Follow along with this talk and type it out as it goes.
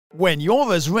When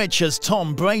you're as rich as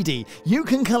Tom Brady, you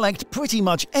can collect pretty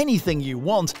much anything you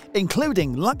want,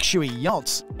 including luxury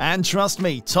yachts. And trust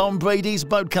me, Tom Brady's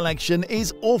boat collection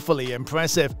is awfully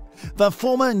impressive. The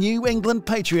former New England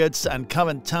Patriots and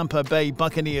current Tampa Bay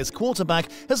Buccaneers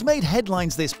quarterback has made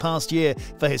headlines this past year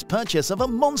for his purchase of a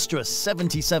monstrous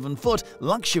 77-foot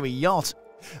luxury yacht.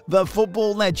 The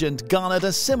football legend garnered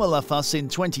a similar fuss in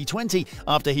 2020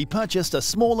 after he purchased a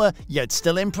smaller yet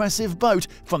still impressive boat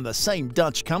from the same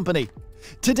Dutch company.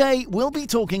 Today, we'll be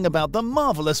talking about the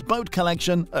marvelous boat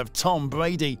collection of Tom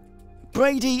Brady.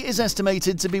 Brady is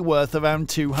estimated to be worth around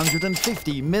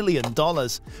 $250 million,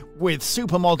 with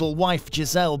supermodel wife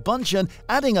Gisele Bundchen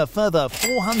adding a further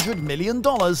 $400 million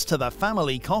to the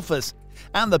family coffers.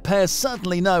 And the pair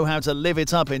certainly know how to live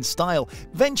it up in style,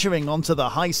 venturing onto the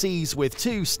high seas with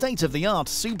two state-of-the-art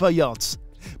super yachts.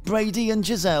 Brady and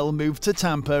Gisele moved to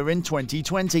Tampa in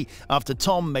 2020 after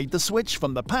Tom made the switch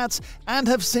from the Pats and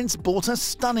have since bought a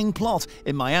stunning plot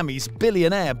in Miami's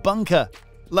Billionaire bunker.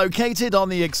 Located on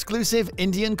the exclusive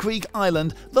Indian Creek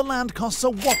Island, the land costs a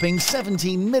whopping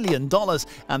 $17 million,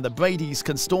 and the Bradys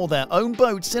can store their own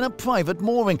boats in a private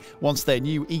mooring once their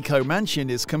new eco-mansion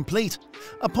is complete.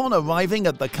 Upon arriving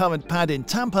at the current pad in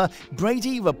Tampa,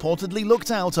 Brady reportedly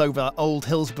looked out over Old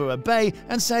Hillsborough Bay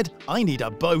and said, "I need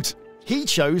a boat." He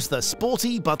chose the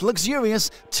sporty but luxurious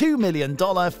 $2 million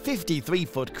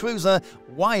 53-foot cruiser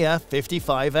Wire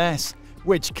 55S.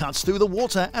 Which cuts through the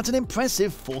water at an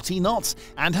impressive 40 knots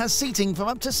and has seating for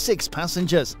up to 6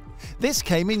 passengers. This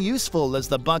came in useful as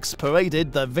the Bucs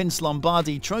paraded the Vince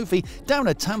Lombardi Trophy down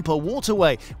a Tampa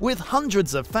waterway, with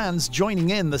hundreds of fans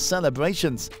joining in the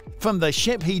celebrations. From the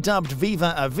ship he dubbed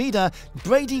Viva a Vida,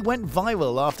 Brady went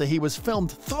viral after he was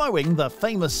filmed throwing the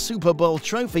famous Super Bowl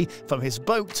trophy from his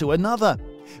boat to another.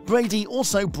 Brady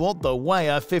also brought the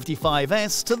Wire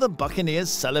 55S to the Buccaneers'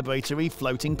 celebratory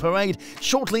floating parade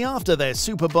shortly after their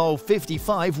Super Bowl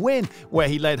 55 win, where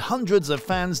he led hundreds of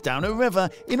fans down a river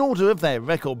in order of their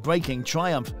record-breaking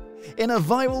triumph. In a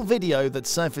viral video that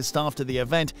surfaced after the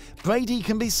event, Brady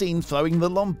can be seen throwing the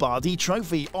Lombardi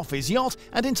Trophy off his yacht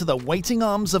and into the waiting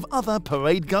arms of other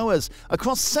parade-goers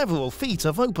across several feet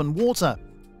of open water.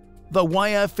 The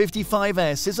Wire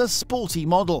 55S is a sporty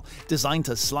model designed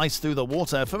to slice through the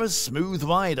water for a smooth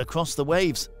ride across the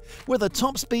waves. With a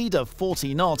top speed of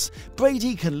 40 knots,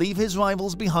 Brady can leave his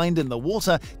rivals behind in the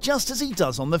water just as he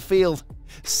does on the field.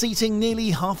 Seating nearly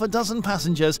half a dozen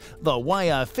passengers, the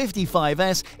Wire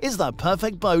 55S is the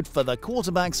perfect boat for the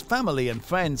quarterback's family and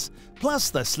friends.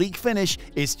 Plus, the sleek finish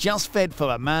is just fit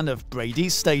for a man of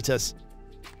Brady's status.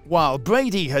 While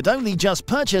Brady had only just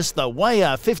purchased the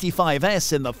Wire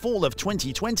 55S in the fall of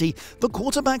 2020, the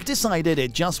quarterback decided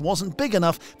it just wasn't big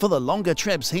enough for the longer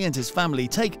trips he and his family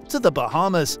take to the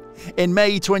Bahamas. In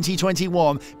May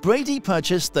 2021, Brady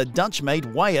purchased the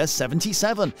Dutch-made Wire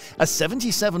 77, a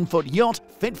 77-foot yacht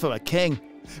fit for a king.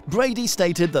 Brady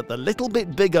stated that the little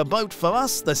bit bigger boat for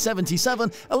us, the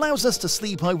 77, allows us to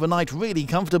sleep overnight really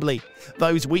comfortably.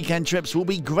 Those weekend trips will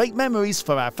be great memories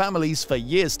for our families for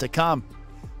years to come.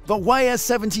 The Wire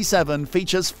 77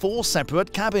 features 4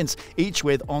 separate cabins, each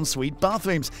with ensuite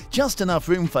bathrooms, just enough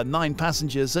room for 9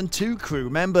 passengers and 2 crew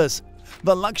members.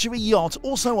 The luxury yacht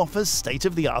also offers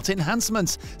state-of-the-art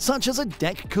enhancements, such as a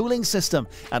deck cooling system,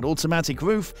 an automatic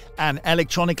roof, an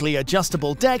electronically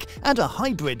adjustable deck, and a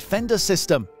hybrid fender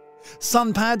system.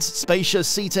 Sun pads, spacious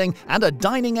seating, and a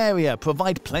dining area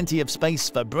provide plenty of space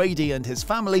for Brady and his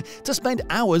family to spend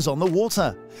hours on the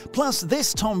water. Plus,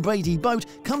 this Tom Brady boat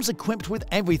comes equipped with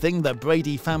everything the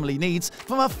Brady family needs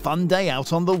for a fun day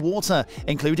out on the water,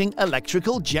 including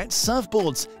electrical jet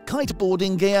surfboards,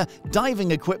 kiteboarding gear, diving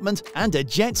equipment, and a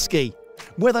jet ski.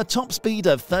 With a top speed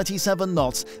of 37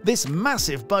 knots, this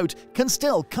massive boat can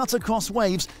still cut across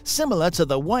waves similar to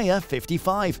the Wire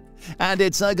 55. And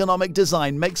its ergonomic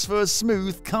design makes for a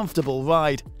smooth, comfortable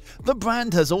ride. The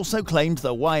brand has also claimed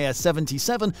the Wire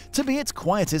 77 to be its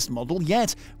quietest model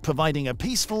yet, providing a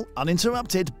peaceful,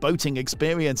 uninterrupted boating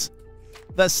experience.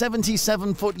 The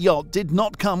 77-foot yacht did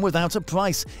not come without a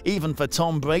price, even for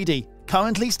Tom Brady.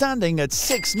 Currently standing at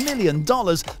 $6 million,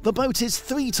 the boat is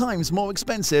 3 times more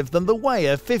expensive than the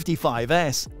Wire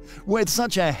 55S. With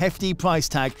such a hefty price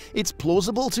tag, it's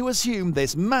plausible to assume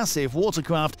this massive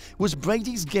watercraft was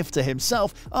Brady's gift to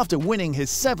himself after winning his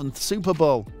 7th Super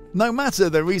Bowl. No matter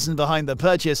the reason behind the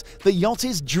purchase, the yacht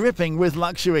is dripping with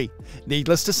luxury.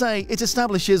 Needless to say, it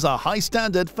establishes a high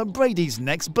standard for Brady's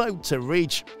next boat to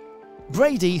reach.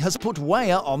 Brady has put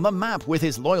Weir on the map with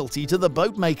his loyalty to the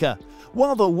boatmaker.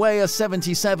 While the Weir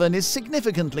 77 is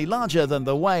significantly larger than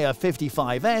the Weir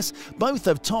 55S, both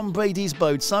of Tom Brady's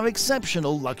boats are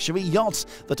exceptional luxury yachts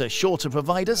that are sure to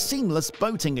provide a seamless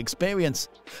boating experience.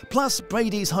 Plus,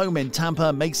 Brady's home in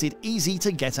Tampa makes it easy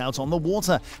to get out on the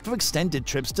water for extended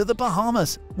trips to the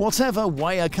Bahamas. Whatever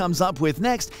Weir comes up with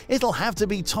next, it'll have to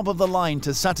be top of the line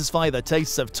to satisfy the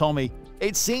tastes of Tommy.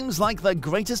 It seems like the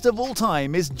greatest of all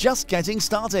time is just getting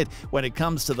started when it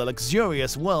comes to the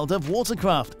luxurious world of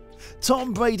watercraft.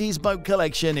 Tom Brady's boat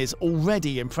collection is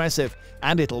already impressive,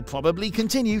 and it'll probably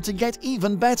continue to get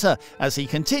even better as he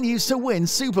continues to win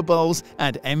Super Bowls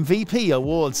and MVP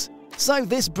awards. So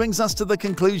this brings us to the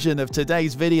conclusion of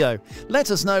today's video. Let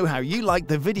us know how you liked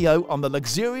the video on the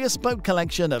luxurious boat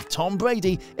collection of Tom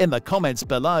Brady in the comments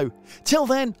below. Till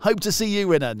then, hope to see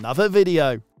you in another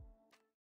video.